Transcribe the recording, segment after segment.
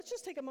Let's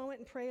just take a moment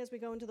and pray as we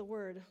go into the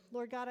Word.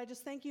 Lord God, I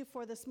just thank you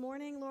for this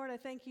morning. Lord, I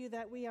thank you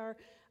that we are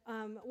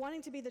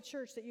wanting to be the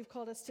church that you've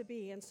called us to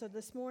be. And so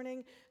this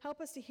morning,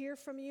 help us to hear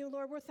from you.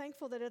 Lord, we're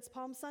thankful that it's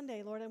Palm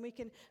Sunday, Lord, and we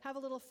can have a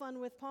little fun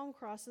with palm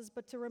crosses,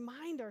 but to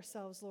remind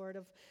ourselves, Lord,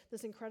 of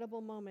this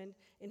incredible moment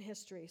in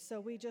history. So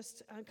we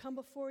just come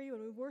before you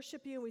and we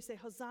worship you and we say,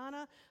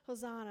 Hosanna,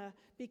 Hosanna,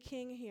 be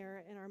King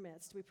here in our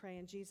midst. We pray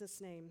in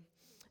Jesus' name.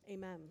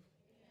 Amen.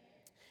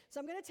 So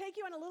I'm going to take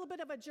you on a little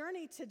bit of a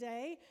journey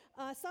today.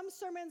 Some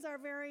sermons are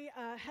very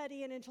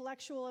heady and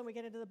intellectual, and we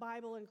get into the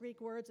Bible and Greek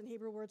words and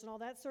Hebrew words and all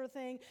that sort of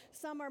thing.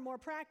 Some are more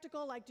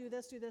practical, like do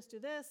this, do this, do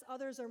this.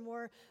 Others are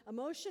more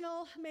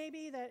emotional,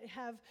 maybe, that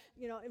have,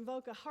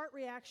 invoke a heart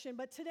reaction.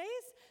 But today's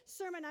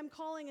sermon I'm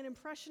calling an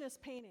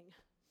impressionist painting.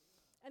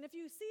 And if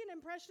you see an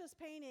impressionist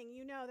painting,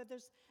 you know that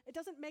it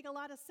doesn't make a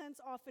lot of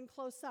sense often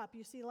close up.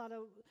 You see a lot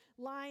of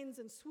lines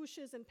and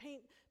swooshes and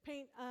paint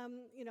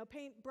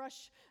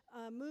brush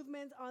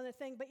movement on the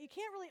thing, but you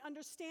can't really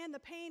understand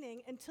the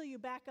painting until you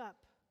back up,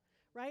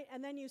 right?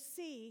 And then you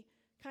see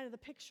kind of the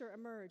picture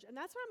emerge. And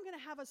that's what I'm going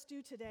to have us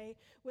do today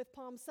with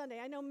Palm Sunday.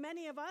 I know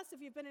many of us,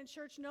 if you've been in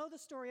church, know the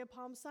story of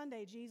Palm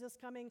Sunday, Jesus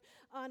coming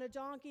on a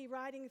donkey,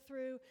 riding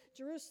through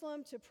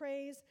Jerusalem to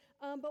praise.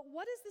 But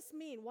what does this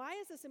mean? Why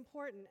is this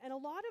important? And a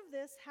lot of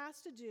this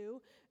has to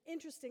do,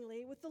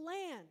 interestingly, with the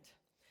land.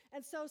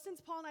 And so since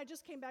Paul and I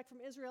just came back from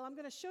Israel, I'm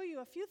going to show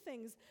you a few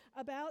things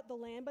about the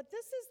land. But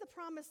this is the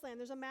promised land.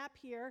 There's a map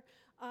here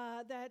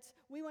that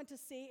we went to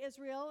see,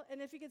 Israel.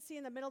 And if you can see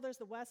in the middle, there's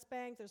the West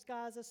Bank, there's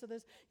Gaza, so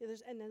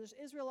and then there's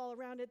Israel all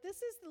around it. This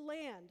is the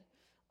land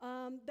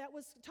that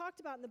was talked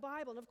about in the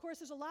Bible. And of course,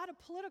 there's a lot of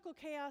political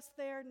chaos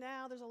there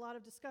now. There's a lot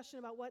of discussion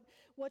about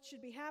what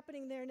should be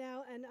happening there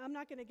now. And I'm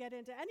not going to get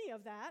into any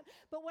of that.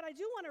 But what I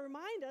do want to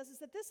remind us is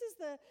that this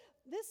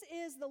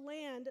is the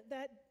land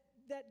that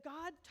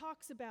God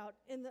talks about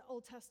in the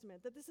Old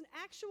Testament, that this is an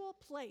actual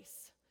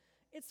place.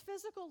 It's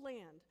physical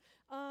land.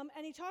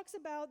 And he talks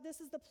about this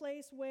is the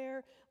place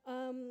where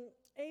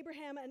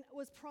Abraham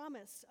was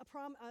promised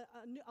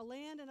a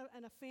land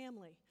and a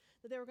family,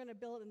 that they were going to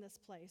build in this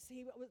place.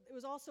 It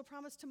was also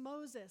promised to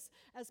Moses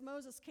as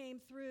Moses came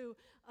through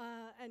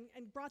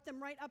and brought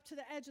them right up to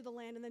the edge of the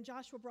land, and then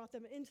Joshua brought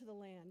them into the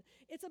land.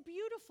 It's a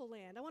beautiful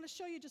land. I want to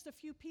show you just a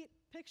few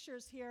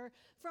pictures here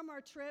from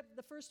our trip.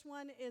 The first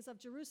one is of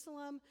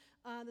Jerusalem,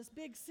 this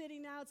big city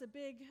now. It's a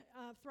big,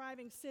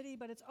 thriving city,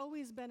 but it's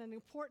always been an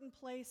important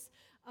place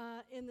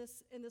in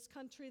this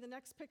country. The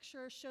next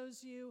picture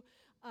shows you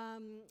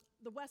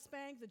the West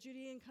Bank, the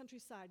Judean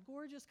countryside,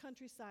 gorgeous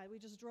countryside. We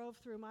just drove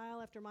through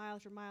mile after mile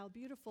after mile,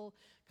 beautiful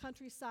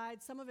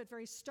countryside, some of it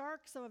very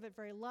stark, some of it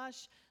very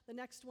lush. The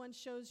next one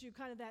shows you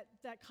kind of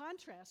that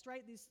contrast,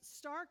 right? These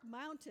stark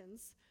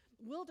mountains,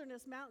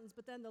 wilderness mountains,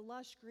 but then the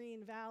lush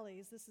green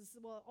valleys. This is,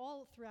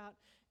 all throughout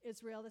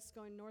Israel. This is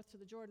going north to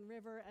the Jordan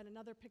River. And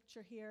another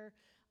picture here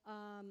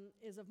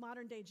is of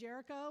modern-day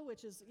Jericho,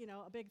 which is,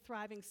 a big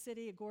thriving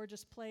city, a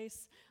gorgeous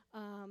place.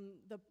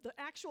 The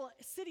actual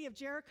city of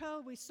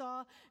Jericho we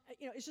saw,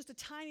 is just a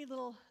tiny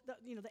little,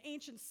 the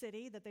ancient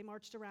city that they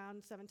marched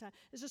around 7 times.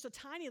 It's just a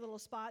tiny little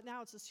spot.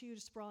 Now it's this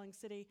huge, sprawling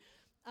city.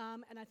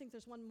 And I think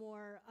there's one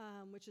more,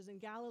 which is in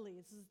Galilee.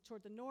 This is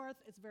toward the north.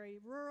 It's very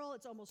rural.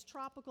 It's almost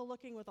tropical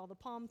looking with all the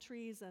palm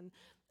trees and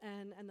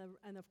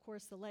of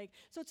course the lake.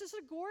 So it's just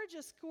a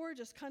gorgeous,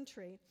 gorgeous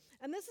country.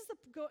 And this is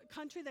the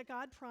country that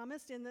God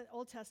promised in the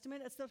Old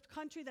Testament. It's the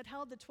country that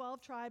held the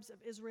 12 tribes of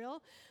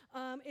Israel.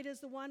 It is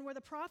the one where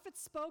the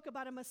prophets spoke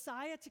about a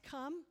Messiah to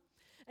come.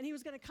 And he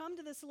was going to come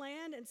to this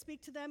land and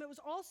speak to them. It was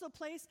also a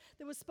place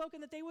that was spoken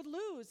that they would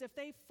lose if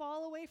they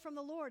fall away from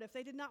the Lord, if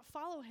they did not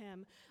follow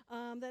him,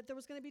 that there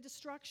was going to be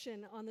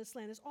destruction on this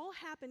land. This all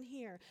happened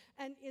here.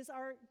 And as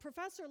our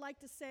professor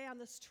liked to say on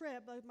this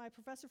trip, my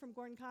professor from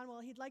Gordon Conwell,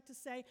 he'd like to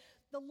say,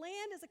 the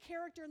land is a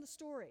character in the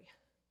story.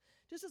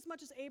 Just as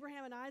much as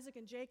Abraham and Isaac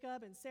and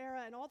Jacob and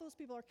Sarah and all those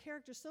people are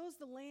characters, so is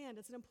the land.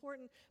 It's an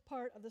important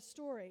part of the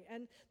story.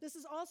 And this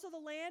is also the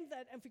land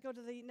that, if we go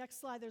to the next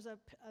slide, there's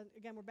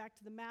again, we're back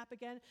to the map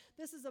again.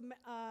 This is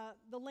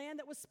the land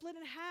that was split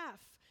in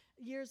half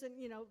years and,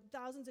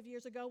 thousands of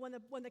years ago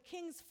when the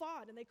kings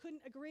fought and they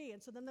couldn't agree.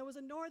 And so then there was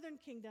a northern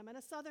kingdom and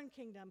a southern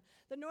kingdom.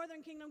 The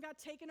northern kingdom got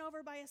taken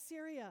over by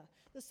Assyria.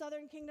 The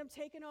southern kingdom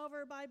taken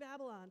over by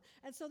Babylon.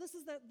 And so this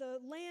is the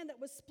land that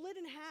was split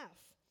in half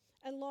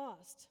and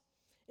lost.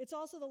 It's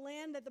also the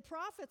land that the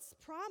prophets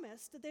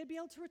promised that they'd be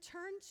able to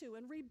return to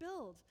and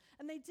rebuild.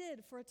 And they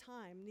did for a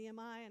time.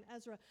 Nehemiah and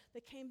Ezra, they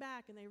came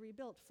back and they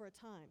rebuilt for a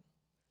time.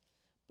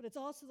 But it's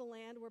also the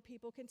land where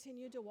people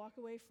continued to walk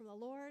away from the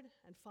Lord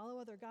and follow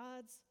other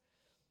gods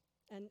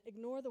and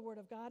ignore the word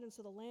of God. And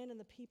so the land and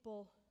the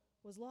people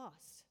was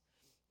lost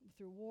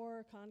through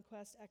war,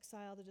 conquest,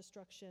 exile, the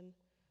destruction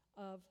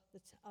of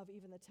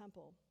even the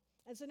temple.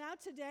 And so now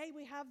today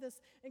we have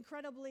this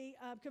incredibly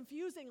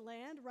confusing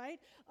land, right,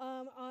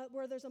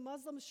 where there's a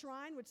Muslim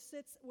shrine which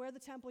sits where the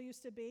temple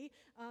used to be.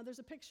 There's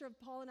a picture of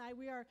Paul and I.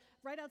 We are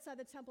right outside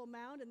the Temple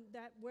Mount, and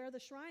that where the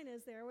shrine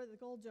is there, where the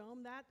gold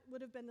dome, that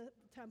would have been the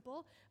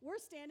temple. We're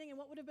standing in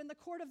what would have been the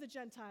court of the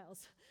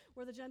Gentiles,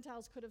 where the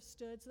Gentiles could have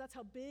stood. So that's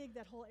how big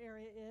that whole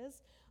area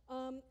is.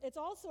 It's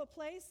also a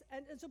place,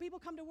 and so people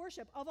come to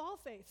worship of all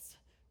faiths,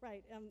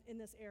 right, in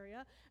this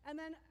area. And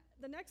then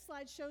the next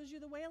slide shows you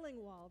the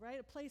Wailing Wall, right?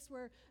 A place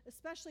where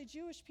especially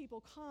Jewish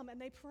people come and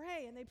they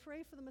pray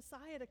for the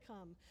Messiah to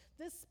come.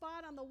 This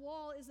spot on the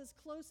wall is as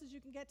close as you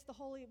can get to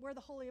where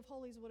the Holy of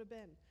Holies would have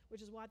been,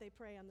 which is why they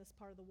pray on this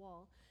part of the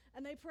wall.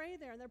 And they pray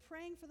there, and they're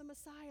praying for the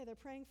Messiah. They're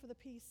praying for the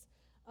peace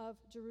of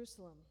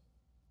Jerusalem.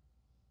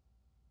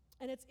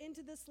 And it's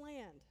into this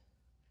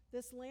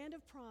land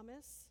of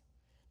promise,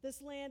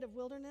 this land of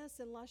wilderness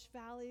and lush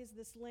valleys,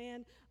 this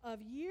land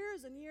of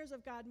years and years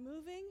of God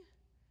moving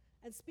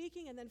and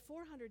speaking, and then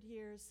 400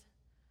 years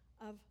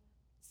of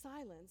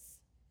silence,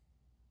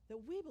 that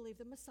we believe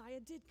the Messiah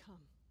did come.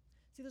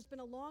 See, there's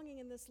been a longing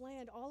in this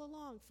land all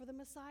along for the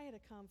Messiah to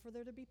come, for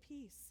there to be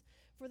peace,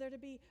 for there to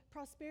be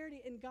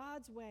prosperity in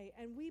God's way,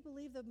 and we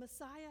believe the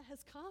Messiah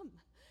has come,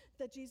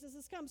 that Jesus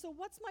has come. So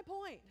what's my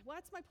point?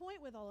 What's my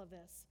point with all of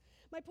this?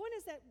 My point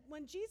is that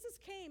when Jesus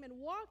came and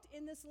walked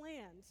in this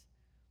land,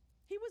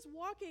 he was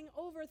walking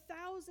over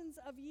thousands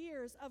of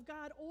years of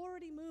God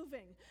already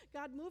moving,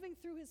 God moving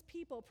through his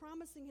people,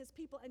 promising his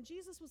people, and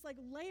Jesus was like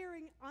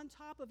layering on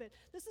top of it.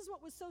 This is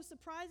what was so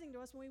surprising to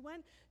us when we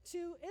went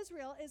to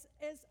Israel is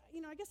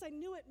I guess I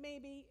knew it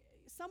maybe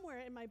somewhere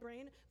in my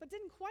brain, but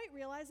didn't quite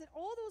realize that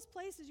all those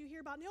places you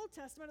hear about in the Old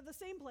Testament are the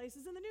same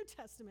places in the New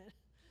Testament.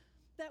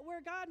 That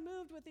where God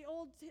moved with the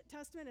Old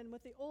Testament and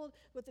with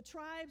the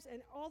tribes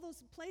and all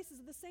those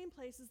places are the same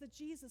places that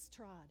Jesus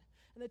trod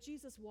and that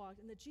Jesus walked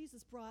and that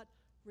Jesus brought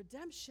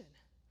redemption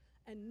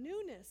and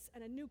newness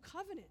and a new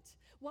covenant.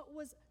 What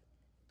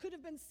could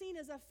have been seen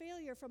as a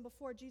failure from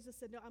before, Jesus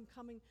said, no, I'm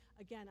coming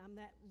again. I'm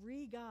that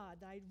re-God.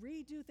 I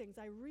redo things.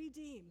 I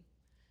redeem.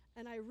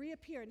 And I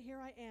reappear, and here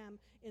I am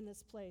in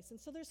this place. And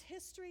so there's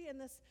history in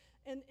this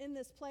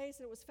place,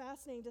 and it was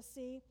fascinating to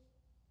see.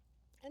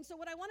 And so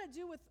what I want to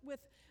do with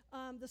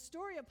the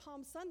story of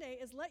Palm Sunday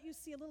is let you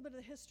see a little bit of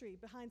the history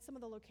behind some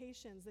of the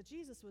locations that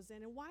Jesus was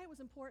in and why it was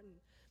important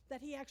that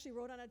he actually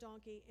rode on a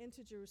donkey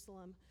into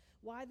Jerusalem,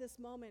 why this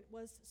moment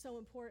was so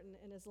important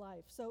in his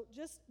life. So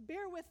just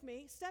bear with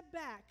me, step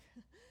back,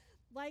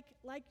 like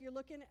you're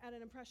looking at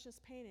an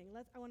impressionist painting.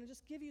 I want to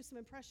just give you some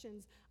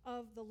impressions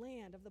of the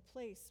land, of the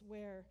place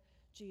where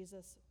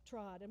Jesus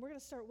trod. And we're going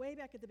to start way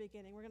back at the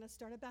beginning. We're going to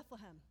start at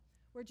Bethlehem,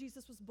 where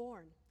Jesus was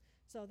born.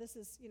 So this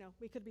is,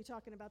 we could be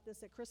talking about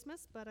this at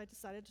Christmas, but I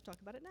decided to talk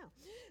about it now.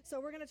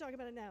 So we're going to talk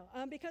about it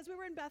now. Because we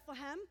were in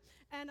Bethlehem,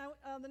 and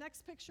the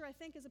next picture, I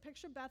think, is a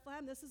picture of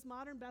Bethlehem. This is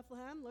modern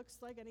Bethlehem. Looks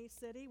like any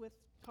city with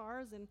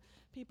cars and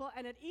people.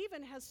 And it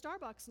even has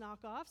Starbucks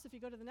knockoffs. If you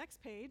go to the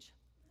next page.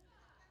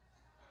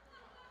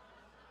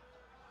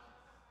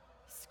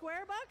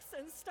 Square bucks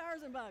and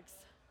stars and bucks.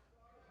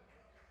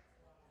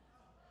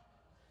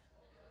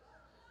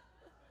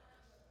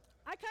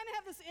 I kind of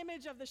have this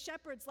image of the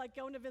shepherds like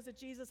going to visit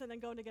Jesus and then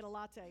going to get a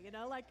latte,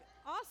 like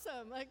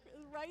awesome, like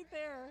right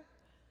there.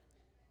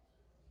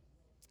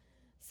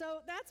 So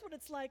that's what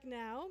it's like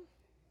now.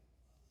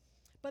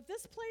 But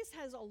this place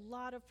has a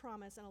lot of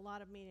promise and a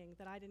lot of meaning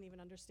that I didn't even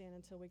understand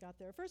until we got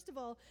there. First of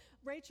all,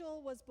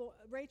 Rachel,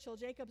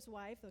 Jacob's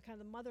wife, the kind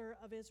of the mother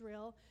of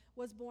Israel,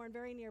 was born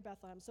very near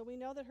Bethlehem. So we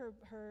know that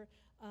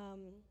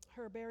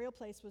her burial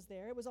place was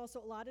there. It was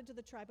also allotted to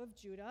the tribe of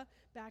Judah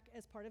back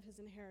as part of his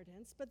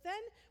inheritance. But then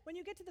when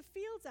you get to the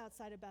fields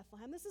outside of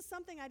Bethlehem, this is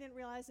something I didn't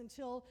realize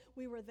until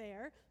we were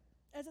there,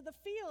 as at the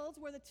fields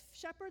where the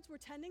shepherds were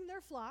tending their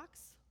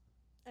flocks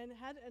and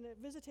had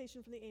a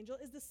visitation from the angel,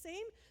 is the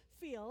same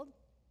field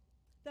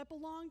that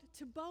belonged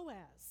to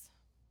Boaz.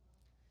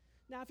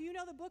 Now, if you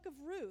know the book of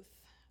Ruth,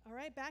 all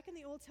right, back in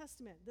the Old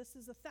Testament, this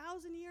is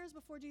 1,000 years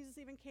before Jesus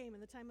even came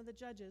in the time of the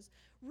judges.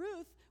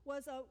 Ruth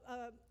was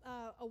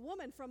a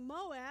woman from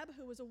Moab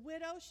who was a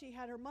widow. She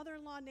had her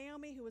mother-in-law,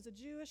 Naomi, who was a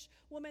Jewish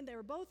woman. They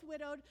were both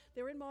widowed.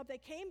 They were in Moab. They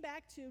came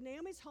back to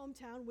Naomi's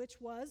hometown, which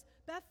was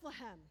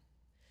Bethlehem.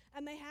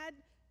 And they had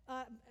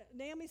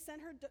Naomi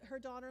sent her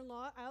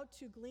daughter-in-law out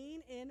to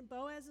glean in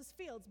Boaz's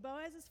fields.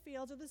 Boaz's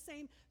fields are the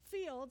same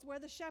fields where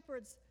the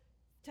shepherds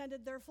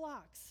tended their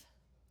flocks.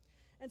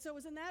 And so it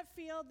was in that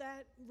field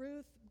that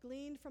Ruth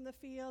gleaned from the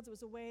fields. It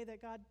was a way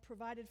that God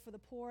provided for the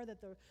poor,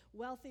 that the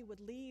wealthy would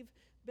leave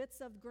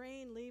bits of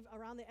grain, leave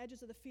around the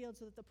edges of the field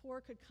so that the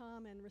poor could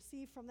come and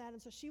receive from that.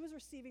 And so she was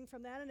receiving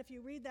from that. And if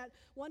you read that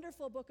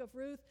wonderful book of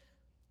Ruth,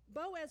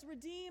 Boaz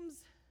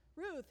redeems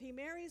Ruth. He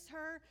marries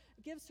her,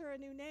 gives her a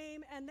new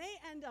name, and they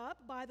end up,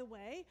 by the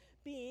way,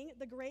 being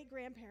the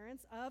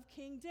great-grandparents of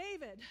King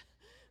David,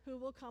 who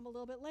will come a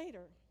little bit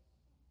later,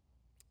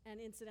 and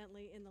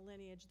incidentally in the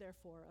lineage,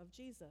 therefore, of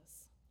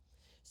Jesus.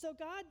 So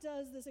God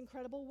does this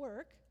incredible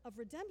work of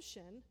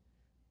redemption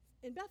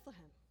in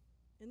Bethlehem,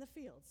 in the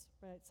fields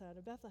right outside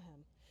of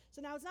Bethlehem.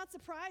 So now it's not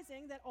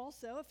surprising that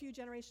also a few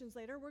generations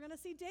later, we're going to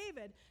see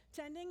David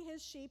tending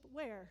his sheep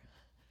where?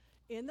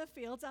 In the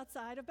fields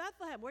outside of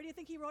Bethlehem. Where do you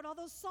think he wrote all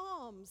those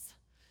psalms?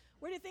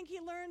 Where do you think he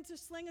learned to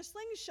sling a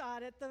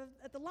slingshot at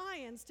the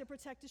lions to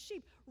protect his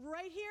sheep?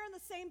 Right here in the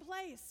same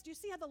place. Do you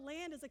see how the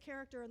land is a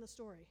character in the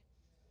story?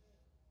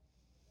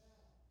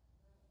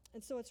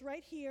 And so it's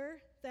right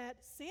here that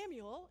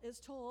Samuel is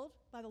told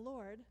by the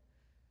Lord,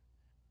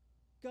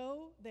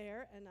 go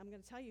there, and I'm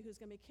going to tell you who's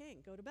going to be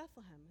king. Go to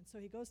Bethlehem. And so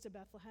he goes to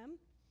Bethlehem.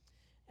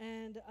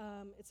 And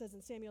it says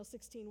in Samuel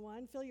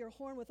 16:1, fill your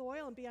horn with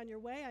oil and be on your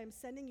way. I am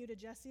sending you to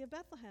Jesse of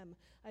Bethlehem.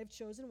 I have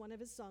chosen one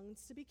of his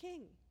sons to be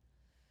king.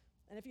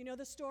 And if you know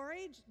the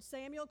story,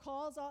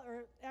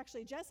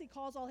 Jesse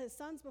calls all his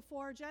sons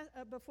before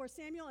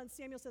Samuel, and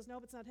Samuel says,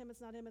 nope, it's not him, it's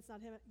not him, it's not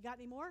him. Got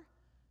any more?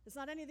 It's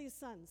not any of these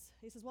sons.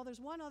 He says, well, there's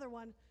one other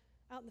one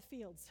out in the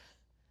fields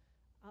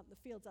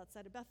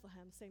outside of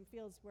Bethlehem, same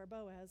fields where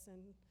Boaz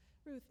and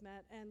Ruth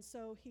met. And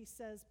so he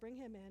says, bring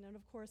him in. And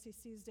of course, he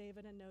sees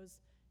David and knows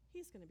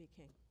he's going to be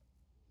king.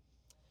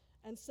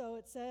 And so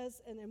it says,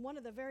 and in one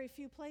of the very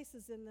few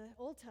places in the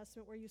Old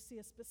Testament where you see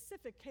a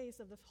specific case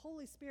of the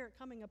Holy Spirit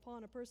coming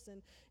upon a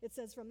person, it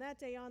says, from that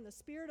day on, the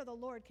Spirit of the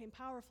Lord came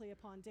powerfully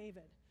upon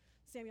David.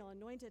 Samuel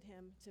anointed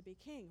him to be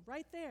king.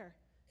 Right there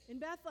in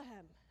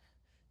Bethlehem,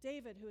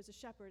 David, who is a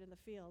shepherd in the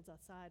fields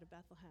outside of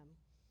Bethlehem.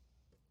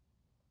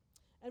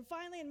 And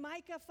finally, in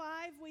Micah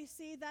 5, we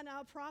see then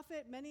a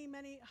prophet many,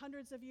 many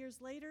hundreds of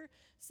years later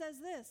says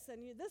this,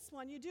 and this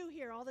one you do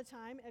hear all the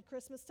time at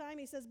Christmas time.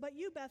 He says, but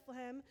you,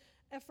 Bethlehem,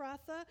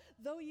 Ephrathah,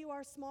 though you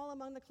are small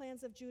among the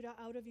clans of Judah,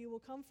 out of you will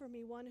come for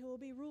me one who will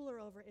be ruler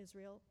over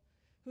Israel,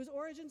 whose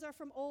origins are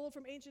from old,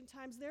 from ancient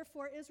times.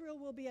 Therefore, Israel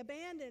will be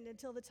abandoned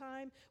until the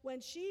time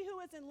when she who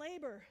is in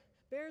labor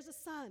bears a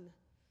son,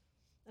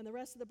 and the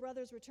rest of the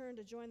brothers return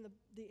to join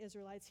the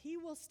Israelites. He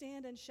will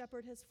stand and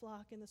shepherd his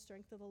flock in the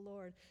strength of the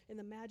Lord, in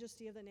the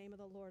majesty of the name of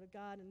the Lord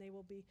God, and they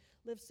will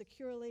live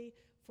securely,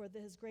 for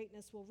his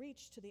greatness will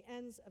reach to the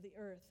ends of the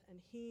earth,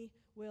 and he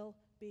will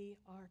be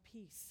our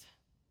peace.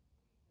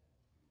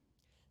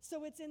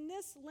 So it's in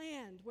this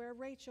land where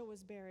Rachel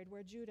was buried,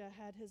 where Judah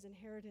had his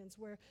inheritance,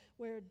 where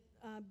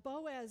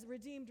Boaz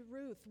redeemed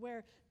Ruth,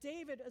 where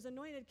David was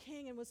anointed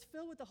king and was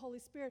filled with the Holy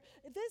Spirit.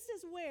 This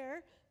is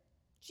where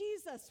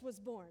Jesus was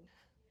born.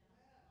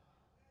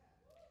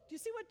 Do you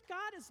see what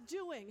God is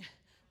doing?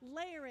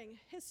 Layering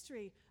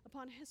history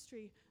upon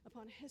history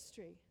upon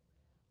history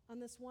on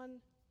this one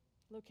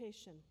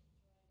location.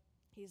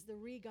 He's the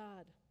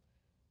re-God,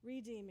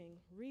 redeeming,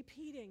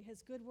 repeating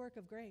his good work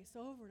of grace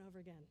over and over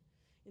again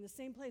in the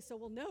same place. So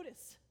we'll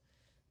notice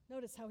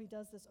how he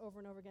does this over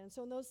and over again.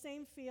 So in those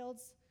same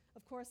fields,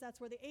 of course, that's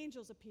where the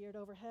angels appeared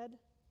overhead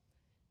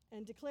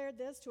and declared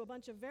this to a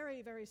bunch of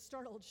very, very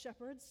startled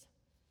shepherds.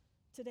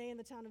 Today in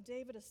the town of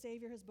David, a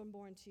Savior has been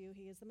born to you.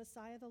 He is the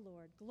Messiah, the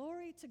Lord.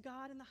 Glory to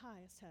God in the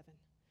highest heaven,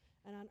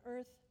 and on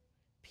earth,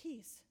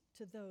 peace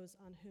to those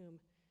on whom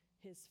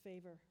his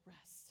favor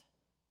rests.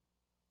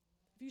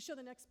 If you show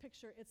the next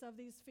picture, it's of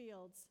these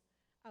fields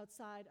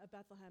outside of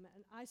Bethlehem,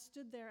 and I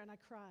stood there and I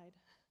cried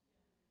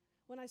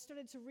when I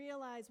started to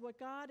realize what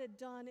God had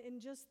done in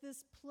just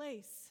this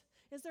place.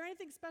 Is there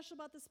anything special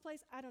about this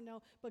place? I don't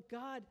know, but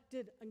God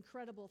did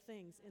incredible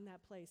things in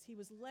that place. He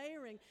was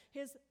layering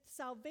his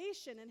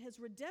salvation and his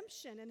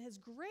redemption and his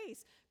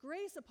grace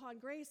upon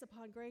grace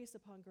upon grace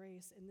upon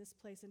grace in this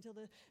place until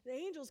the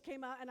angels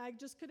came out, and I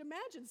just could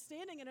imagine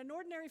standing in an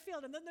ordinary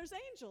field, and then there's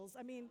angels.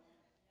 I mean,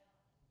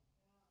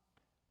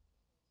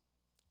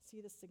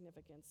 see the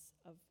significance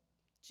of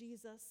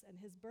Jesus, and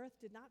his birth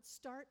did not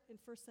start in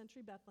first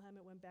century Bethlehem.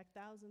 It went back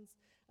thousands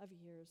of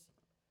years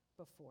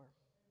before.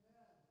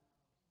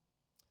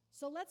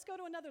 So let's go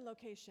to another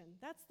location.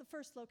 That's the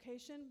first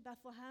location,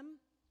 Bethlehem.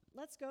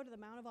 Let's go to the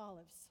Mount of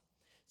Olives.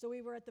 So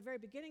we were at the very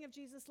beginning of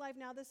Jesus' life.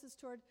 Now this is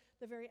toward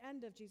the very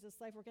end of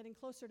Jesus' life. We're getting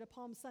closer to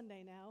Palm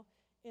Sunday now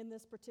in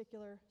this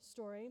particular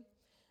story.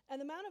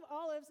 And the Mount of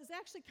Olives is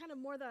actually kind of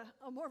more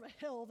of a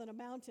hill than a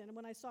mountain. And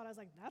when I saw it, I was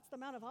like, that's the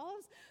Mount of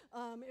Olives?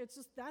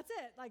 That's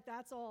it. Like,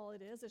 that's all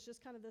it is. It's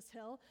just kind of this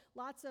hill.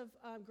 Lots of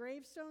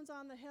gravestones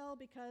on the hill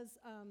because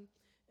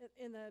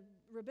in the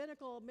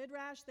rabbinical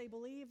midrash, they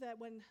believe that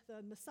when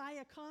the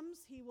Messiah comes,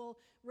 he will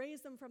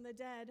raise them from the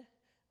dead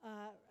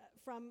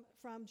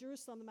from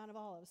Jerusalem, the Mount of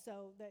Olives.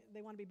 So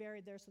they want to be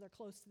buried there, so they're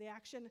close to the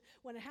action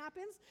when it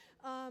happens.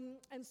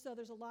 And so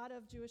there's a lot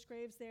of Jewish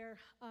graves there.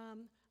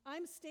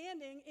 I'm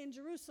standing in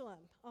Jerusalem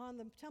on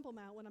the Temple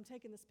Mount when I'm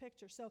taking this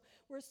picture. So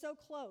we're so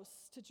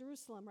close to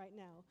Jerusalem right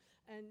now.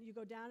 And you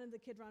go down into the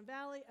Kidron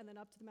Valley and then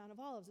up to the Mount of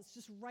Olives. It's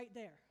just right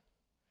there.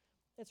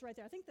 It's right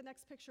there. I think the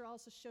next picture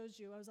also shows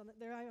you.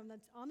 I am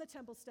on the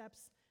temple steps,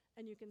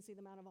 and you can see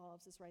the Mount of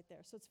Olives is right there.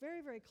 So it's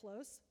very, very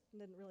close. I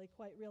didn't really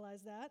quite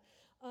realize that.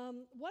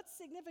 What's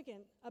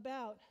significant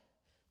about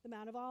the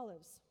Mount of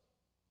Olives?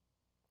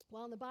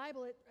 Well, in the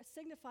Bible, it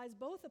signifies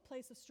both a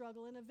place of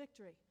struggle and a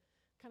victory.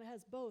 Kind of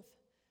has both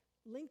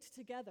linked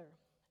together.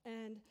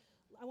 And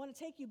I want to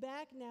take you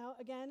back now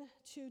again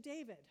to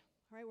David,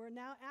 All right, we're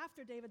now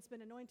after David's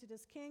been anointed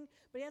as king,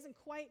 but he hasn't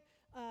quite,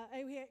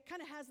 he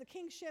kind of has the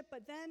kingship,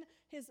 but then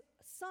his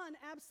son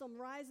Absalom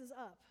rises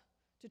up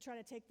to try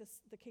to take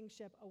the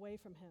kingship away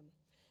from him.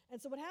 And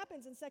so what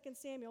happens in 2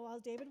 Samuel, while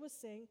David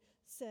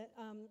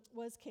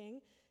was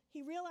king,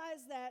 he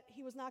realized that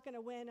he was not going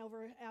to win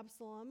over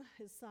Absalom,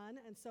 his son,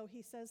 and so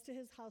he says to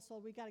his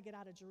household, we got to get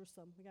out of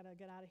Jerusalem. We got to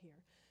get out of here.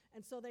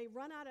 And so they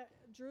run out of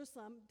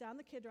Jerusalem, down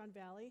the Kidron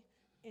Valley,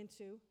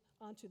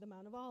 onto the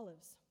Mount of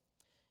Olives.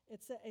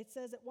 It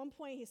says at one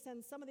point he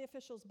sends some of the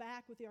officials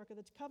back with the Ark of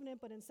the Covenant,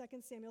 but in 2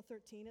 Samuel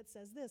 13 it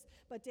says this,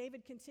 but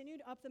David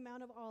continued up the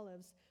Mount of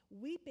Olives,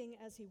 weeping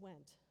as he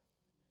went.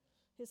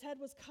 His head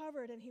was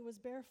covered and he was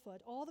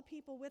barefoot. All the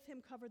people with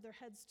him covered their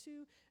heads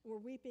too and were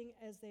weeping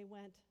as they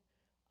went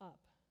up.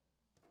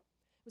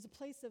 It was a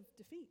place of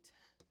defeat.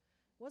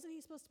 Wasn't he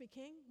supposed to be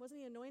king?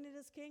 Wasn't he anointed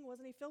as king?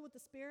 Wasn't he filled with the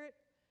Spirit?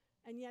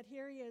 And yet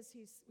here he is,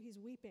 he's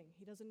weeping.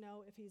 He doesn't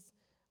know if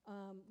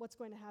what's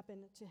going to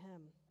happen to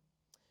him.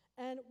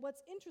 And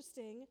what's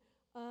interesting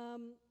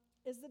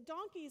is the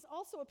donkeys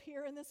also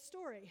appear in this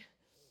story,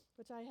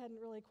 which I hadn't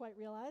really quite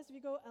realized. If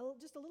you go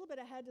just a little bit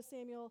ahead to 2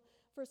 Samuel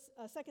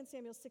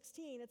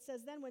 16, it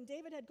says, then when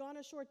David had gone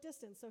a short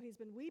distance, so he's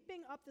been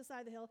weeping up the side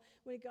of the hill,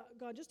 when he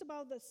got just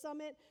above the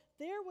summit,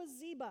 there was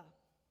Ziba,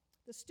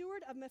 the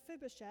steward of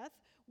Mephibosheth,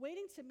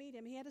 waiting to meet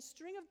him. He had a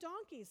string of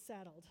donkeys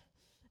saddled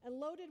and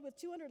loaded with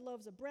 200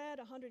 loaves of bread,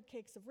 100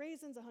 cakes of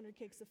raisins, 100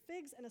 cakes of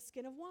figs, and a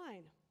skin of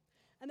wine.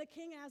 And the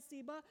king asked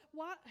Ziba,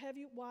 why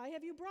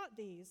have you brought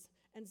these?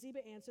 And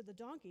Ziba answered, the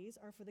donkeys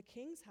are for the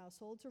king's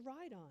household to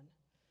ride on.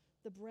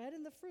 The bread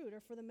and the fruit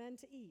are for the men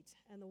to eat,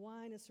 and the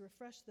wine is to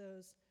refresh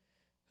those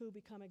who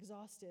become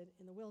exhausted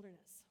in the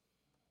wilderness.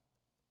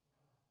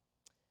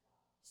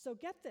 So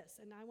get this,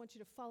 and I want you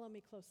to follow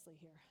me closely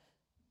here.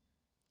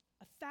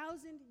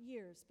 1,000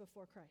 years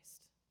before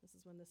Christ, this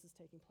is when this is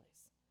taking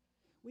place,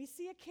 we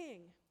see a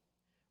king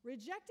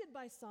rejected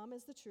by some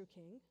as the true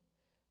king,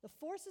 the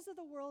forces of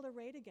the world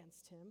arrayed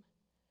against him,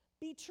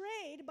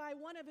 betrayed by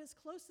one of his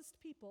closest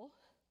people,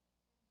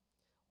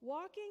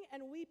 walking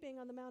and weeping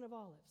on the Mount of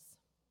Olives.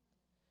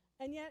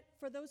 And yet,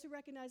 for those who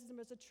recognize him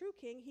as a true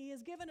king, he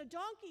is given a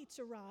donkey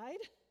to ride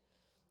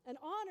and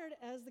honored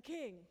as the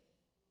king.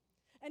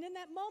 And in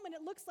that moment,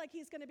 it looks like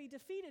he's going to be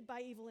defeated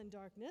by evil and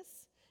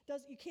darkness.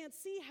 You can't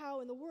see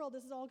how in the world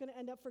this is all going to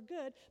end up for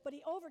good, but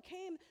he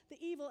overcame the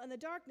evil and the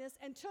darkness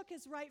and took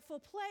his rightful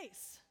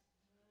place.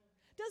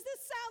 Does this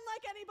sound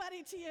like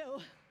anybody to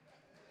you?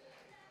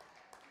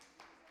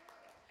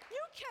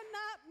 You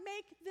cannot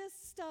make this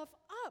stuff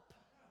up.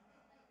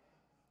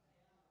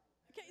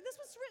 Okay, this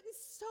was written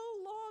so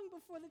long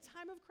before the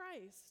time of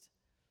Christ.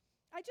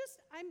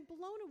 I'm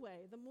blown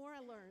away the more I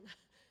learn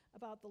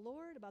about the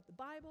Lord, about the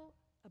Bible,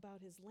 about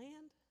his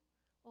land,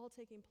 all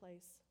taking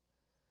place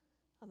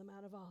on the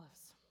Mount of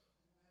Olives.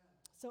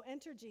 So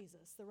enter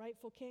Jesus, the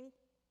rightful king,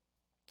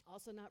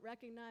 also not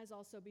recognized,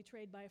 also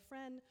betrayed by a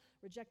friend,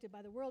 rejected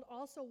by the world,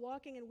 also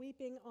walking and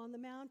weeping on the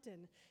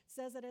mountain. It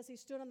says that as he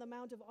stood on the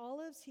Mount of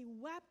Olives, he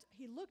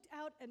looked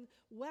out and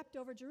wept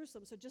over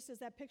Jerusalem. So just as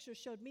that picture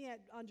showed me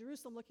on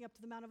Jerusalem looking up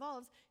to the Mount of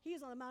Olives, he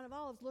is on the Mount of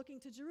Olives looking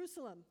to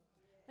Jerusalem.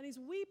 And he's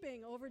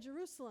weeping over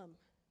Jerusalem.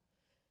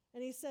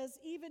 And he says,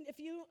 even if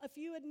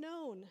you had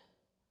known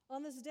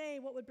on this day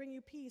what would bring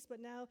you peace, but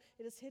now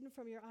it is hidden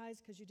from your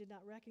eyes because you did not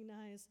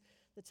recognize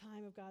the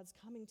time of God's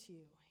coming to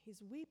you.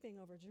 He's weeping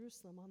over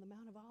Jerusalem on the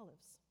Mount of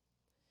Olives.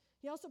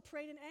 He also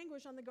prayed in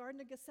anguish on the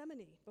Garden of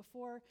Gethsemane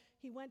before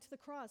he went to the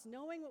cross,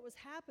 knowing what was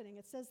happening.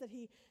 It says that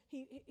he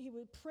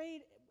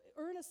prayed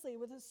earnestly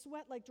with his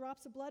sweat like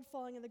drops of blood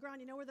falling in the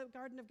ground. You know where the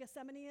Garden of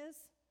Gethsemane is?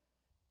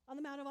 On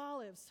the Mount of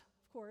Olives,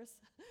 of course,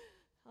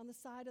 on the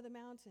side of the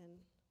mountain.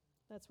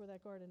 That's where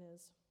that garden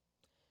is.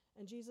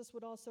 And Jesus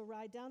would also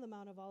ride down the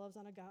Mount of Olives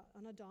on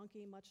a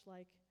donkey, much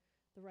like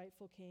the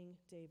rightful King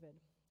David.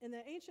 In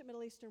the ancient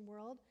Middle Eastern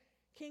world,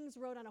 kings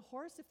rode on a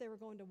horse if they were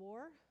going to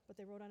war, but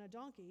they rode on a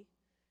donkey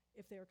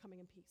if they were coming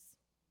in peace.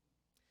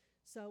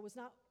 So it was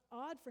not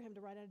odd for him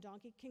to ride on a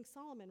donkey. King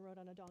Solomon rode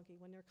on a donkey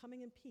when they're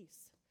coming in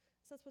peace.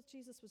 So that's what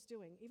Jesus was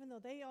doing, even though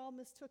they all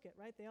mistook it,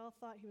 right? They all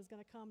thought he was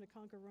going to come to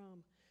conquer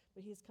Rome,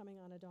 but he's coming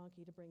on a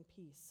donkey to bring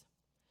peace.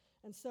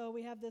 And so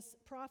we have this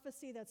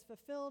prophecy that's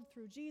fulfilled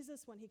through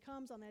Jesus when he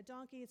comes on that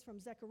donkey. It's from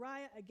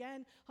Zechariah,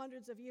 again,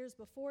 hundreds of years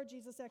before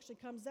Jesus actually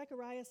comes.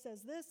 Zechariah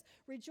says this,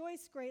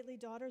 "Rejoice greatly,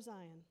 daughter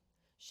Zion.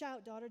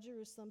 Shout, daughter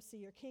Jerusalem, see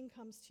your king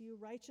comes to you,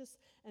 righteous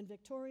and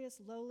victorious,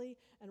 lowly,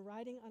 and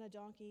riding on a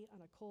donkey,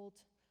 on a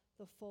colt,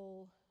 the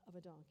foal of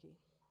a donkey."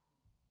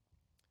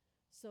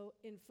 So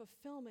in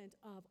fulfillment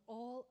of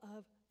all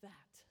of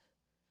that,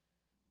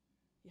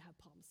 you have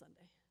Palm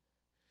Sunday.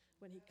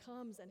 When he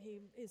comes and he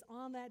is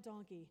on that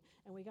donkey,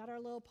 and we got our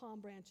little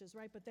palm branches,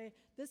 right? But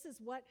this is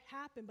what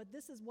happened, but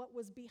this is what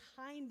was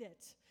behind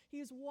it. He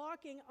was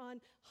walking on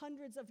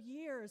hundreds of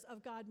years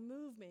of God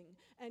moving,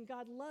 and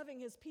God loving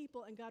his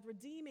people, and God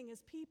redeeming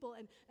his people,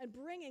 and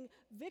bringing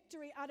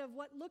victory out of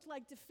what looked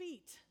like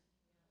defeat.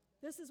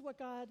 This is what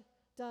God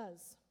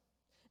does.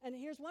 And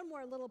here's one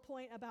more little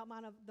point about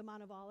the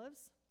Mount of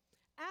Olives.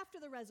 After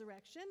the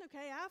resurrection,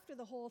 okay, after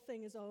the whole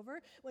thing is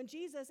over, when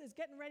Jesus is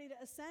getting ready to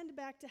ascend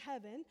back to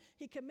heaven,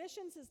 he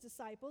commissions his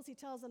disciples. He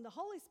tells them the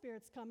Holy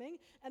Spirit's coming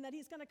and that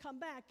he's going to come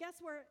back. Guess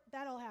where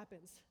that all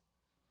happens?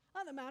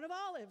 On the Mount of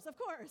Olives, of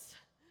course.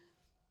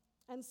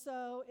 And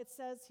so it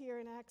says here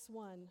in Acts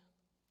 1,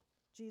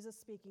 Jesus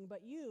speaking,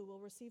 "But you will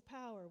receive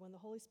power when the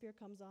Holy Spirit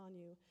comes on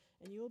you,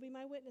 and you will be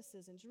my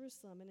witnesses in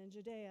Jerusalem and in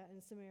Judea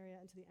and Samaria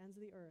and to the ends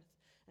of the earth."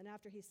 And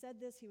after he said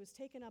this, he was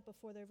taken up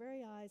before their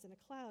very eyes, and a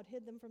cloud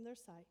hid them from their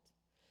sight.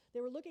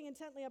 They were looking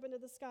intently up into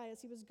the sky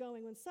as he was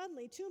going, when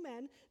suddenly 2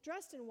 men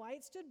dressed in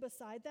white stood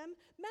beside them.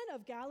 "Men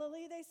of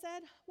Galilee," they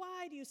said,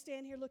 "why do you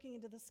stand here looking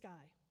into the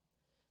sky?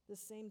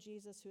 This same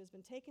Jesus who has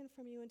been taken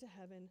from you into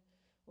heaven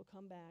will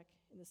come back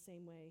in the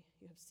same way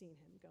you have seen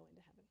him go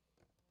into heaven."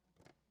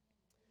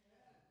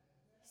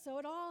 So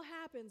it all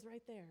happens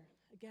right there.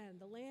 Again,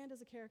 the land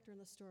is a character in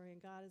the story,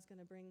 and God is going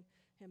to bring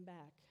him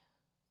back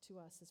to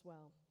us as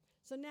well.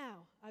 So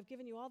now, I've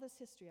given you all this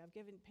history. I've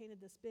painted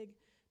this big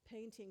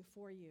painting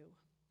for you.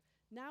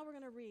 Now we're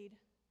going to read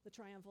the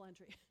triumphal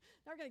entry.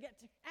 Now we're going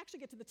to actually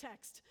get to the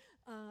text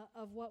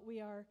of what we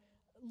are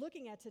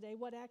looking at today,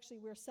 what actually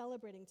we're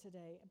celebrating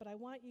today. But I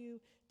want you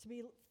to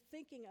be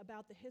thinking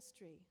about the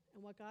history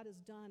and what God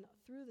has done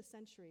through the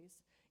centuries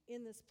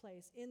in this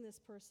place, in this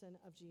person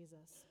of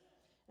Jesus.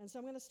 And so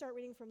I'm going to start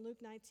reading from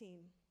Luke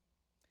 19.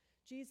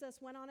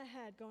 Jesus went on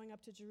ahead, going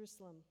up to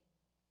Jerusalem.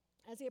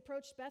 As he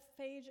approached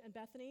Bethphage and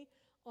Bethany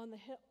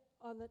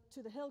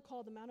to the hill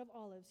called the Mount of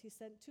Olives, he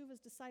sent 2 of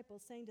his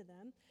disciples, saying to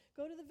them,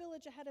 "Go to the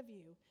village ahead of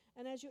you,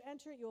 and as you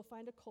enter it, you will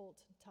find a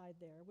colt tied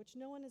there, which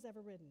no one has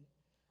ever ridden.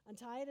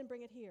 Untie it and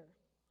bring it here.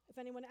 If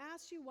anyone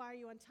asks you, 'Why are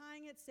you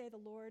untying it?' say, 'The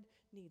Lord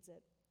needs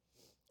it.'"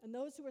 And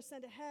those who were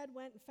sent ahead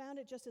went and found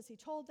it just as he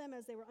told them.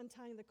 As they were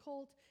untying the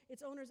colt,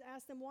 its owners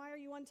asked them, "Why are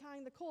you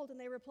untying the colt?" And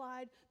they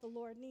replied, "The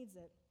Lord needs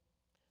it."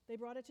 They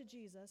brought it to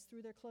Jesus,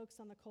 threw their cloaks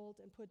on the colt,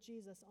 and put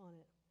Jesus on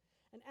it.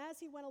 And as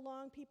he went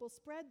along, people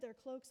spread their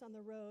cloaks on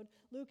the road.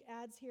 Luke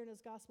adds here in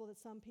his gospel that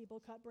some people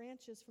cut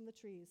branches from the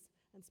trees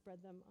and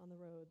spread them on the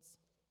roads.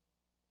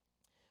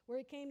 Where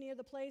he came near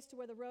the place to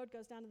where the road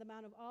goes down to the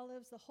Mount of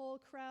Olives, the whole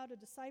crowd of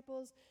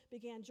disciples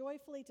began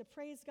joyfully to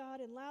praise God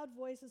in loud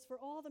voices for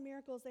all the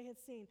miracles they had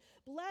seen.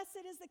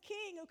 "Blessed is the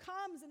King who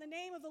comes in the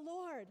name of the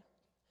Lord.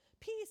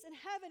 Peace in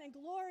heaven and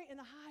glory in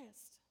the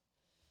highest."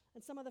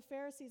 And some of the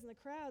Pharisees in the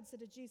crowd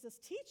said to Jesus,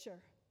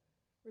 "Teacher,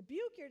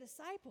 rebuke your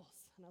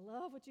disciples." And I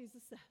love what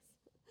Jesus says.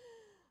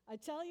 "I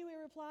tell you," he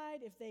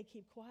replied, "if they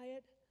keep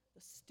quiet,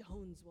 the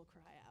stones will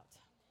cry out."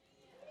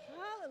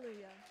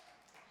 Hallelujah.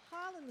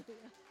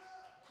 Hallelujah.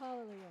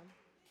 Hallelujah.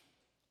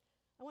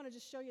 I want to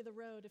just show you the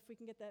road, if we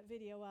can get that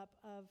video up,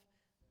 of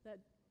that.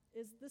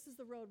 This is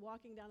the road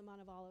walking down the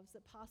Mount of Olives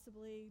that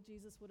possibly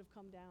Jesus would have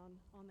come down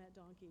on that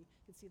donkey.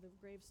 You can see the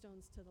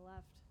gravestones to the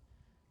left.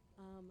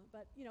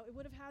 But, it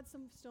would have had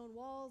some stone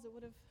walls. It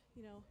would have,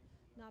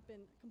 not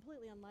been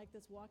completely unlike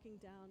this walking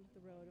down the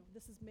road.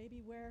 This is maybe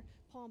where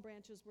palm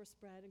branches were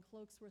spread and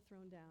cloaks were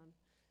thrown down.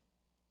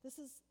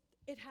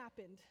 It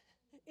happened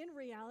in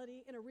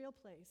reality, in a real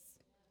place,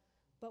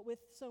 but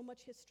with so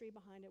much history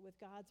behind it, with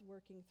God's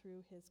working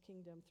through his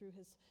kingdom, through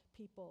his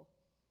people.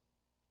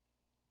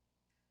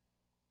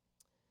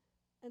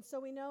 And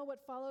so we know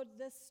what followed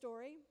this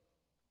story.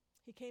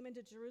 He came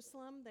into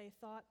Jerusalem. They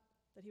thought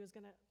that he was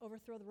going to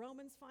overthrow the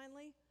Romans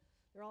finally.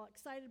 They're all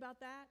excited about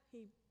that.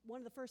 One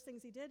of the first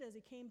things he did is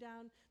he came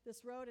down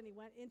this road and he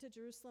went into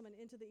Jerusalem and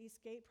into the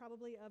east gate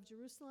probably of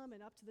Jerusalem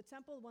and up to the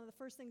temple. One of the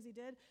first things he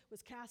did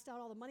was cast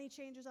out all the money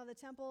changers out of the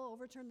temple,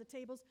 overturn the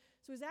tables.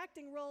 So he's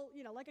acting real,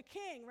 like a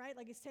king, right?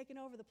 Like he's taken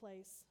over the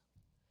place.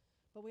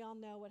 But we all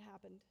know what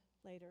happened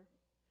later,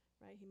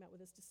 right? He met with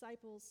his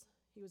disciples,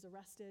 he was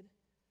arrested,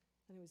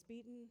 and he was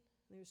beaten,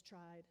 and he was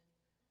tried,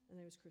 and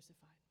he was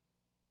crucified.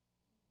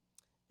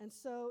 And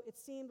so it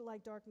seemed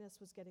like darkness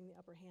was getting the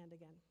upper hand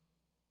again,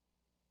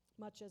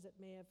 much as it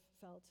may have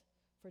felt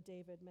for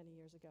David many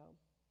years ago.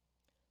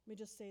 Let me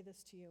just say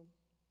this to you.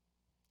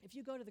 If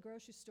you go to the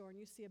grocery store and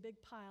you see a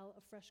big pile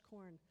of fresh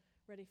corn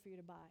ready for you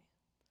to buy,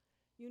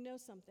 you know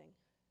something.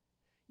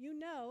 You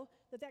know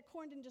that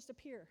corn didn't just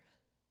appear.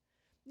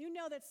 You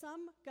know that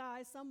some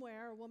guy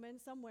somewhere, or woman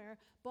somewhere,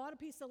 bought a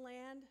piece of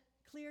land,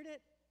 cleared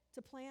it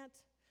to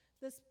plant.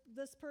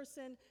 This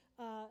person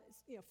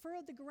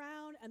furrowed the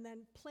ground and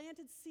then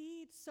planted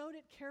seed, sowed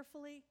it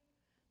carefully,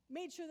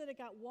 made sure that it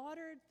got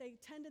watered. They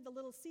tended the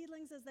little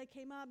seedlings as they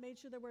came up, made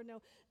sure there were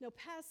no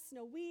pests,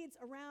 no weeds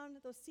around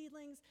those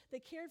seedlings. They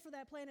cared for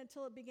that plant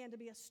until it began to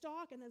be a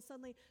stalk, and then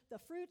suddenly the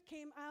fruit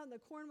came out and the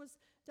corn was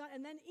done.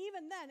 And then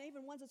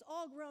even once it's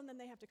all grown, then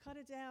they have to cut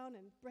it down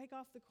and break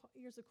off the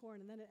ears of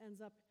corn, and then it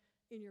ends up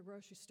in your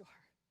grocery store.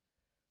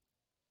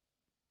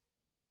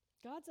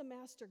 God's a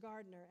master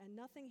gardener, and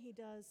nothing he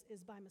does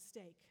is by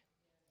mistake.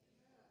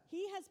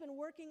 He has been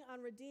working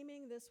on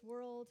redeeming this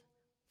world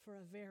for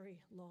a very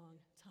long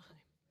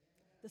time.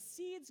 The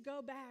seeds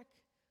go back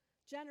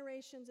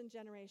generations and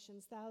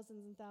generations,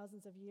 thousands and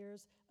thousands of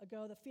years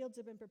ago. The fields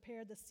have been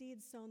prepared, the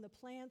seeds sown, the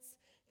plants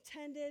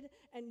tended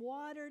and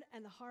watered,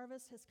 and the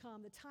harvest has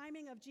come. The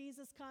timing of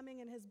Jesus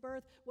coming and his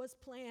birth was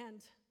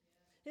planned.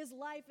 His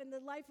life and the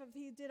life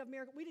he did of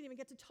miracles. We didn't even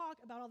get to talk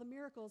about all the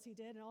miracles he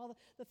did and all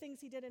the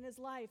things he did in his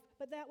life,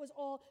 but that was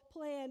all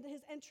planned.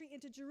 His entry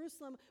into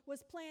Jerusalem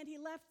was planned. He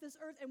left this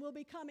earth and will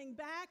be coming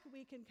back.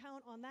 We can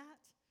count on that.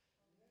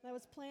 That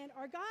was planned.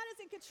 Our God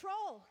is in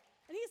control,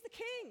 and he's the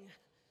king.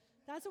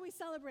 That's what we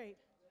celebrate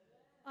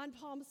on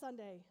Palm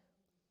Sunday.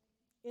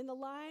 In the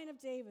line of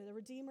David, a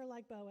redeemer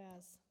like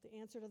Boaz, the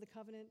answer to the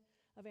covenant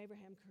of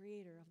Abraham,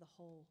 creator of the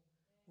whole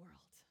world.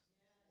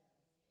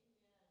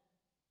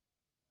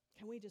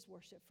 Can we just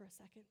worship for a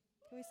second?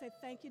 Can we say,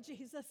 thank you,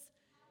 Jesus?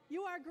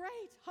 You are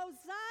great.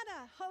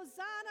 Hosanna,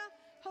 Hosanna,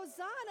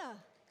 Hosanna.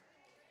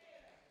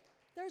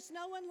 There's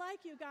no one like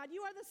you, God.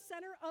 You are the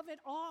center of it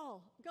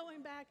all,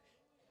 going back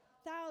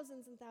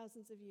thousands and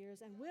thousands of years,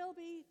 and will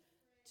be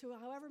to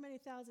however many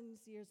thousands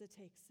of years it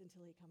takes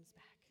until he comes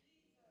back.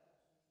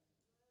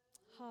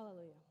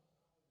 Hallelujah.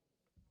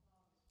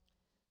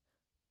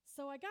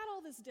 So I got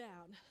all this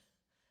down.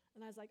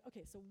 And I was like,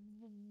 okay, so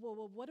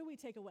what do we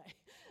take away?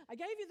 I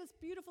gave you this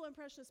beautiful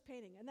impressionist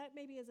painting, and that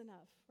maybe is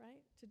enough, right?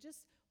 To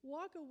just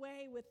walk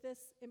away with this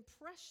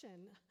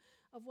impression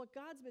of what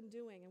God's been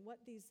doing and what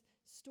these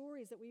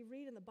stories that we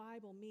read in the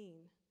Bible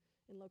mean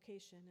in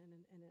location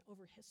and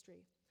over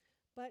history.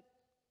 But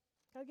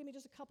God gave me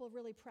just a couple of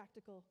really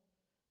practical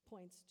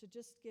points to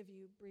just give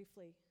you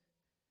briefly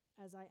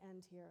as I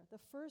end here.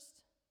 The first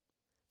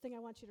thing I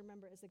want you to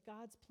remember is that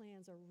God's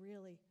plans are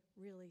really,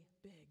 really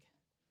big.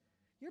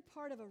 You're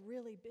part of a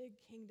really big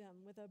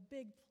kingdom with a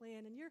big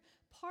plan, and you're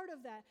part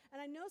of that.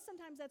 And I know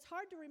sometimes that's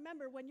hard to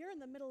remember when you're in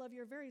the middle of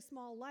your very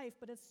small life,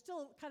 but it's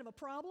still kind of a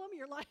problem,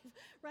 your life,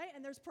 right?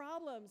 And there's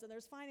problems, and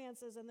there's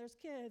finances, and there's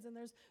kids, and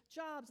there's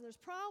jobs, and there's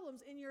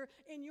problems in your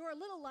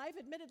little life.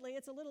 Admittedly,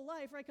 it's a little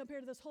life, right,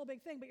 compared to this whole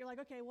big thing, but you're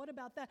like, okay, what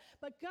about that?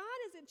 But God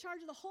is in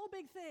charge of the whole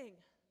big thing.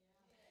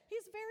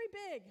 He's very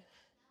big.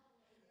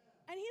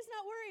 And he's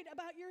not worried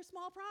about your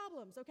small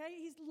problems, okay?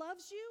 He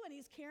loves you, and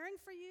he's caring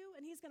for you,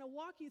 and he's going to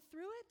walk you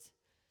through it.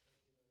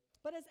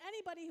 But as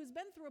anybody who's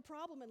been through a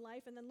problem in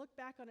life and then look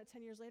back on it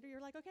 10 years later,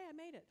 you're like, okay, I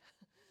made it.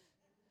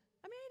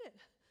 I made it.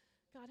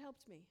 God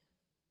helped me.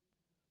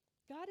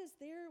 God is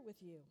there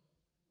with you.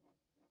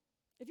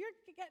 If you're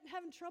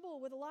having trouble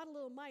with a lot of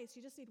little mice,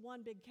 you just need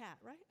one big cat,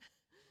 right?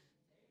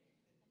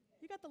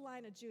 You got the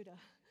Lion of Judah,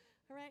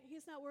 all right?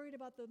 He's not worried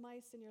about the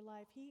mice in your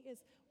life. He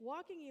is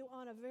walking you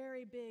on a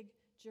very big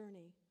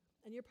journey,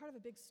 and you're part of a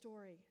big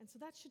story. And so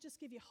that should just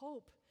give you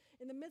hope.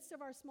 In the midst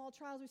of our small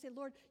trials, we say,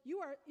 Lord,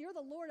 you're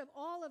the Lord of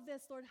all of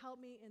this. Lord, help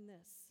me in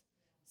this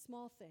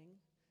small thing.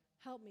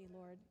 Help me,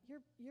 Lord.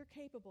 You're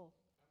capable.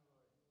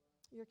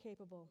 You're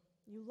capable.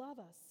 You love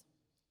us.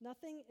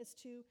 Nothing is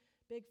too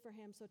big for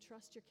him, so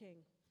trust your king.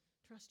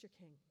 Trust your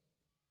king.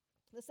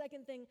 The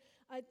second thing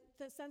I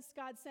sense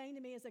God saying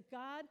to me is that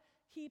God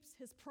keeps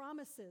his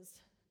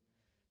promises.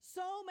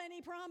 So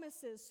many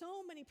promises,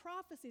 so many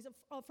prophecies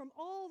from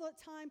all the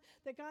time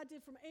that God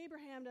did from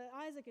Abraham to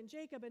Isaac and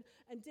Jacob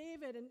and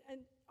David and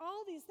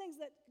all these things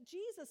that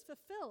Jesus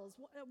fulfills.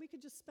 We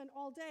could just spend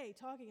all day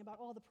talking about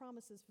all the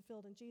promises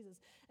fulfilled in Jesus.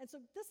 And so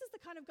this is the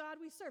kind of God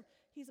we serve.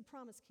 He's a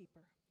promise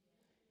keeper.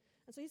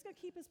 And so he's going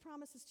to keep his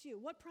promises to you.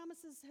 What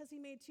promises has he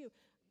made to you?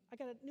 I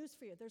got news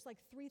for you. There's like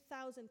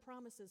 3,000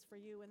 promises for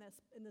you in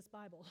this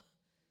Bible.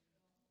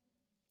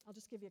 I'll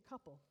just give you a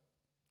couple.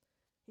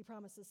 He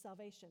promises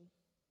salvation.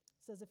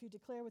 It says, if you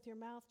declare with your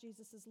mouth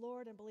Jesus is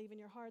Lord and believe in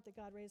your heart that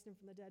God raised him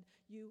from the dead,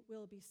 you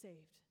will be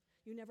saved.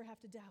 You never have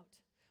to doubt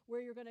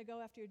where you're going to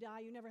go after you die.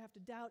 You never have to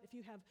doubt if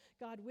you have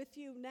God with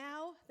you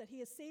now, that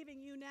he is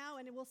saving you now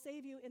and it will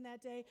save you in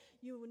that day.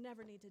 You will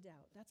never need to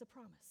doubt. That's a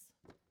promise.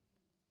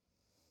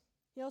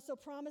 He also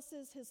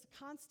promises his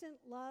constant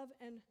love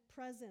and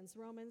presence.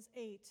 Romans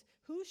 8.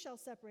 Who shall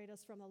separate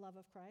us from the love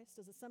of Christ?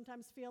 Does it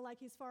sometimes feel like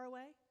he's far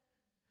away?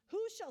 Who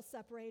shall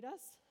separate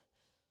us?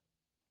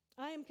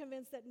 I am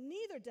convinced that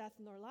neither death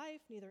nor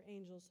life, neither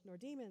angels nor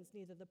demons,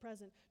 neither the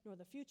present nor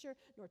the future,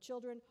 nor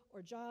children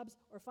or jobs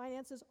or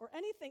finances or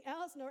anything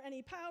else, nor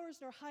any powers,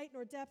 nor height,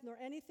 nor depth, nor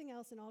anything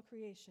else in all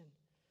creation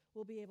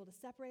will be able to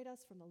separate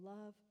us from the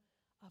love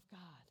of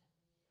God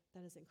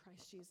that is in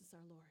Christ Jesus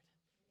our Lord.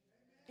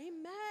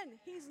 Amen.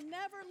 He's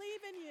never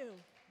leaving you.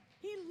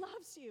 He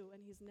loves you,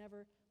 and he's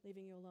never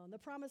leaving you alone. The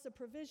promise of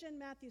provision,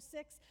 Matthew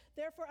 6.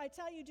 Therefore, I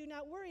tell you, do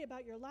not worry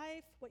about your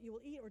life, what you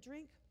will eat or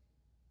drink,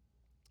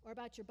 or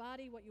about your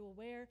body, what you will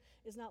wear.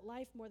 Is not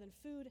life more than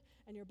food,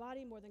 and your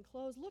body more than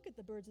clothes? Look at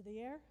the birds of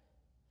the air.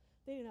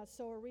 They do not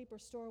sow or reap or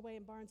store away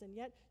in barns, and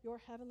yet your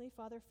heavenly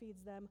Father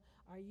feeds them.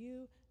 Are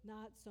you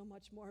not so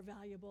much more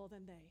valuable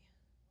than they?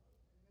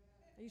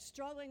 Are you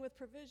struggling with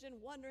provision,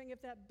 wondering if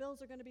that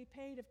bills are going to be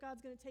paid, if God's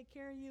going to take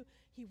care of you?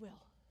 He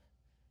will.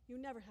 You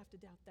never have to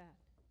doubt that.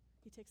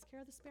 He takes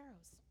care of the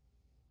sparrows.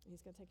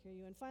 He's going to take care of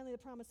you. And finally, the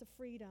promise of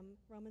freedom,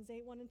 Romans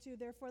 8, 1 and 2.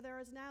 Therefore, there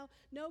is now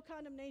no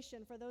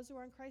condemnation for those who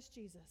are in Christ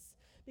Jesus,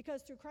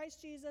 because through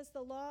Christ Jesus,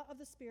 the law of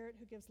the Spirit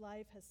who gives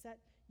life has set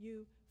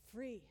you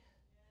free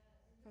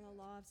from the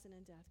law of sin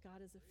and death.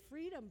 God is a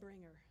freedom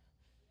bringer.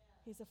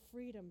 He's a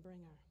freedom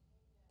bringer.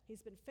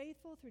 He's been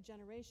faithful through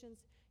generations.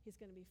 He's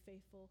going to be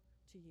faithful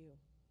to you.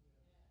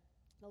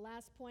 The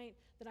last point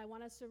that I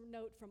want us to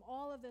note from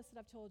all of this that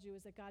I've told you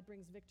is that God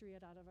brings victory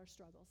out of our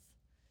struggles.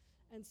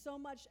 And so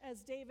much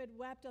as David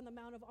wept on the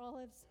Mount of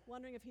Olives,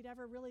 wondering if he'd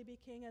ever really be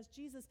king, as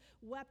Jesus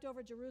wept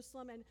over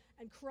Jerusalem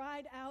and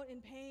cried out in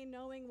pain,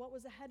 knowing what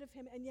was ahead of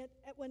him, and yet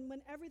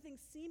when everything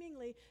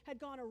seemingly had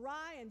gone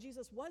awry and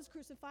Jesus was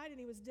crucified and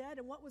he was dead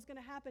and what was going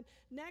to happen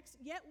next,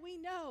 yet we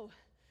know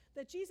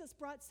that Jesus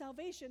brought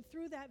salvation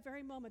through that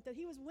very moment, that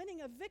he was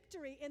winning a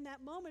victory in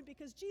that moment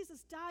because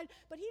Jesus died,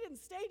 but he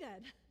didn't stay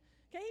dead.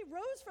 Okay, he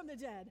rose from the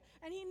dead,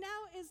 and he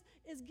now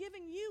is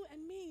giving you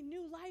and me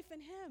new life in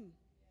him.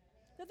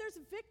 That there's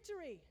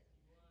victory,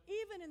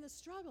 even in the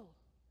struggle.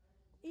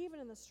 Even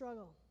in the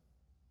struggle.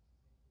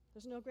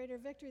 There's no greater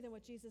victory than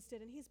what Jesus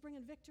did, and he's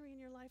bringing victory in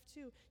your life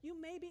too. You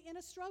may be in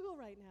a struggle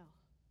right now.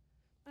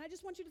 And I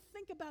just want you to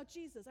think about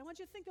Jesus. I want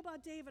you to think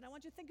about David. I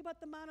want you to think about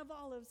the Mount of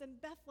Olives and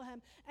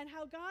Bethlehem and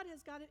how God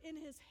has got it in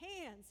his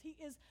hands. He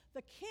is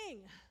the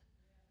king.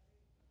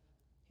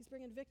 He's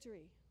bringing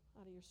victory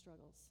out of your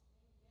struggles.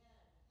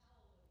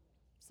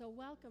 So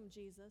welcome,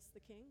 Jesus, the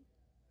King,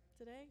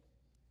 today.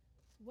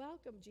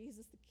 Welcome,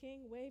 Jesus, the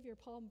King. Wave your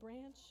palm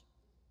branch.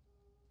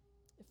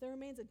 If there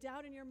remains a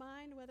doubt in your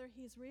mind whether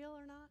he's real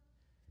or not,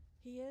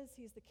 he is.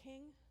 He's the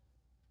King.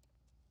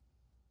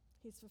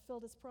 He's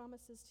fulfilled his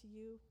promises to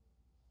you.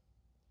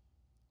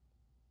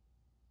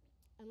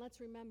 And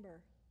let's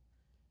remember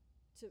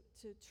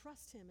to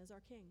trust him as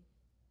our King.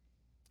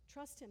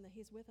 Trust him that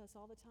he's with us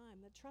all the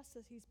time. That trust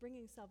that he's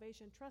bringing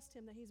salvation. Trust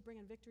him that he's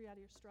bringing victory out of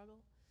your struggle.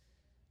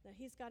 That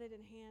he's got it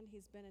in hand.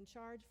 He's been in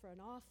charge for an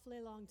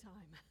awfully long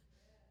time.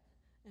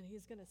 And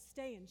he's going to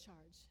stay in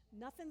charge.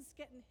 Nothing's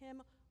getting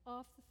him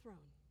off the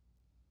throne.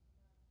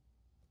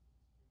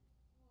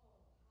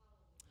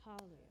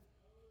 Hallelujah.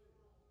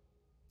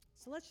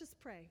 So let's just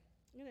pray.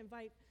 I'm going to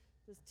invite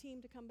this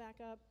team to come back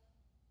up.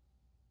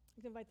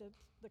 I'm going to invite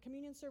the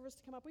communion servers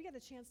to come up. We got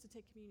a chance to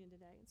take communion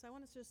today. And so I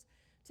want us to just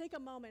take a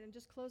moment and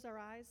just close our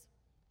eyes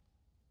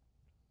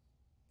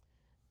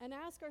and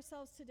ask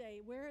ourselves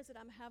today, where is it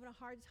I'm having a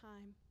hard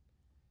time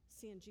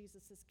seeing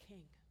Jesus as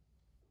King?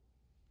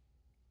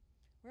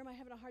 Where am I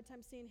having a hard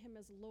time seeing him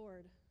as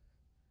Lord?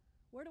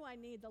 Where do I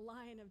need the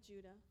Lion of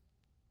Judah?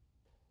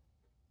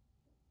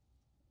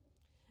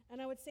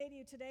 And I would say to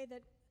you today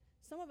that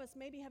some of us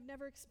maybe have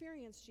never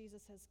experienced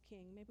Jesus as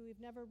King. Maybe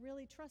we've never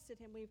really trusted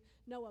him. We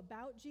know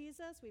about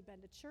Jesus. We've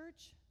been to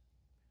church.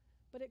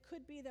 But it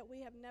could be that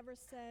we have never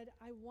said,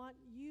 I want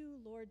you,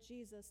 Lord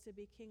Jesus, to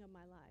be King of my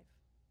life.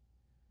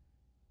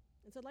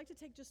 And so I'd like to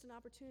take just an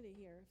opportunity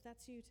here, if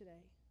that's you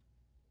today.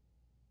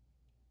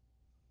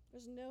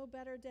 There's no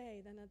better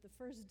day than at the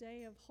first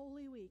day of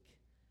Holy Week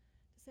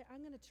to say, I'm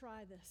going to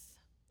try this.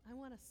 I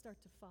want to start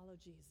to follow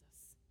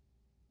Jesus.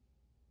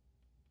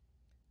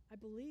 I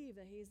believe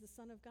that he's the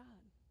Son of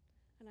God,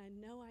 and I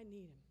know I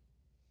need him.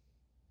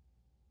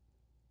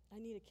 I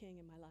need a king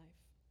in my life,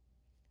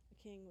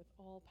 a king with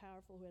all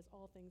powerful, who has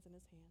all things in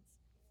his hands.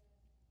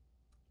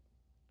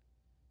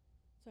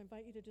 So I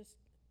invite you to just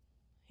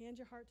hand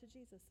your heart to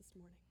Jesus this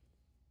morning.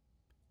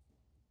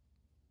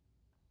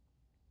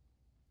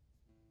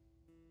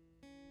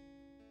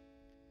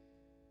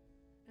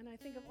 And I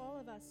think of all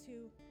of us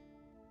who,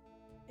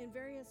 in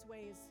various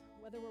ways,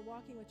 whether we're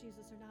walking with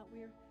Jesus or not,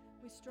 we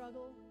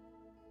struggle.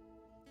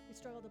 We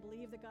struggle to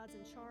believe that God's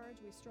in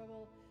charge. We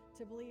struggle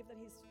to believe that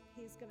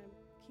he's going to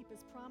keep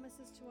his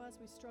promises to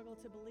us. We struggle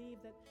to believe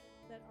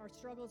that our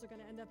struggles are going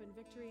to end up in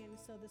victory. And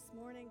so this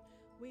morning,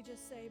 we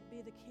just say,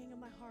 be the King of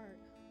my heart.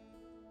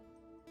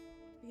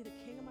 Be the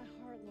King of my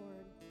heart,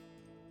 Lord.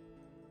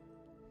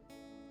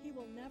 He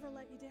will never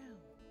let you down.